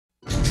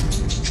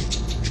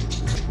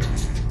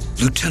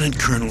Lieutenant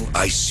Colonel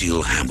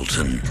Iceal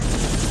Hamilton.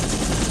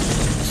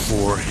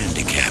 4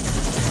 handicap.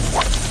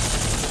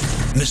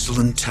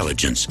 Missile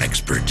intelligence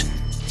expert.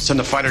 Send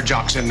the fighter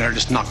jocks in there,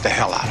 just knock the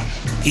hell out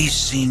of them. He's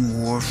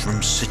seen war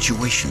from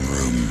situation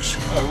rooms.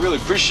 I really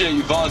appreciate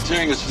you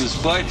volunteering us for this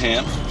fight,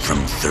 Ham.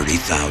 From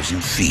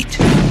 30,000 feet.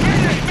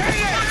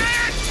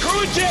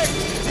 Crew eject!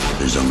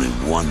 There's only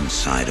one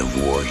side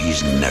of war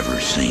he's never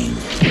seen.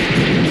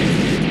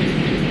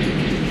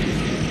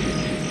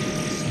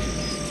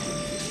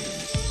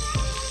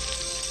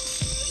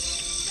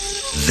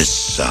 This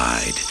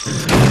side.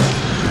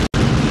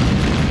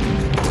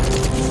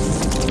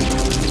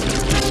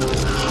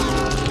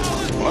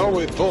 Well,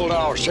 we pulled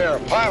our share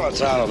of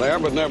pilots out of there,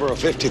 but never a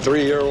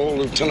 53-year-old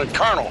lieutenant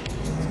colonel.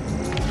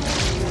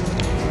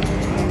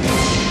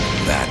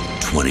 Bat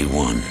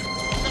 21.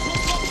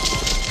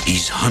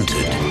 He's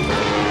hunted,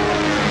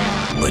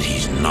 but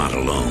he's not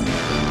alone.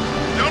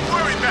 Don't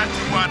worry, Bat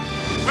 21.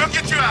 We'll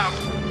get you out.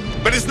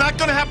 But it's not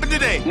gonna happen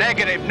today.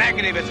 Negative.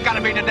 It's gotta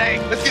be today.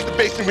 Let's get the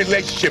basic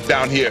relationship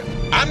down here.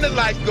 I'm the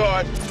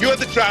lifeguard, you're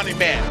the drowning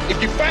man.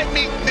 If you fight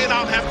me, then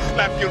I'll have to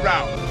slap you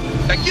around.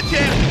 Now get your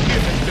ass in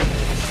here, mister.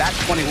 Bat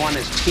 21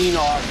 is teeing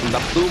off from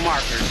the blue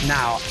markers,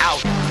 now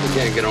out. He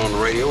can't get on the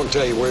radio and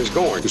tell you where he's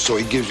going, so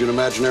he gives you an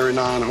imaginary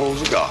 9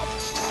 holes of golf.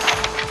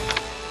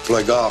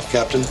 Play golf,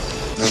 Captain?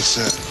 No,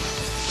 sir.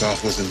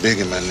 Golf wasn't big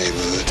in my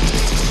neighborhood.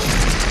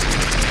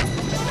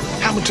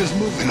 Hamilton's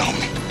moving on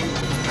me.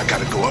 I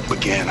gotta go up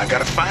again. I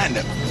gotta find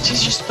him.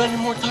 Jeez, you're spending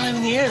more time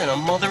in the air than on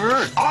Mother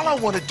Earth. All I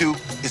want to do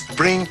is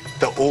bring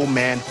the old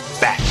man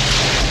back.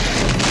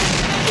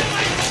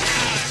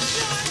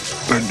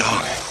 Bird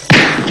dog.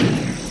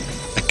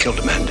 I killed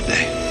a man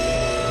today.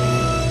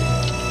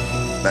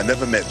 I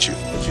never met you,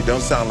 but you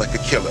don't sound like a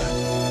killer.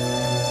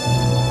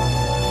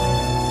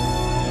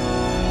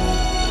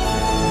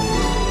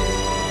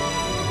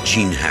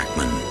 Gene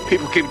Hackman.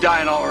 People keep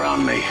dying all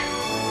around me.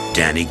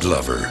 Danny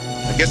Glover.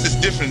 I guess it's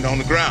different on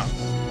the ground.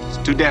 It's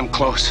too damn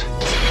close.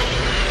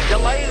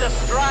 Delay the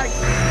strike!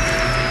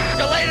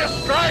 Delay the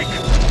strike!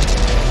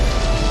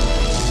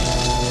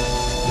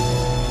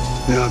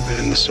 You know, I've been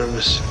in the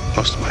service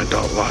most of my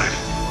adult life.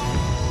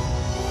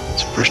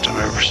 It's the first time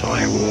I ever saw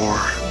any war.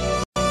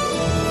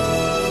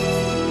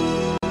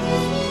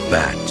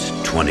 Bat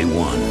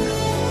 21.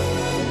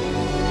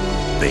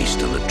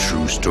 Based on a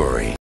true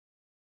story.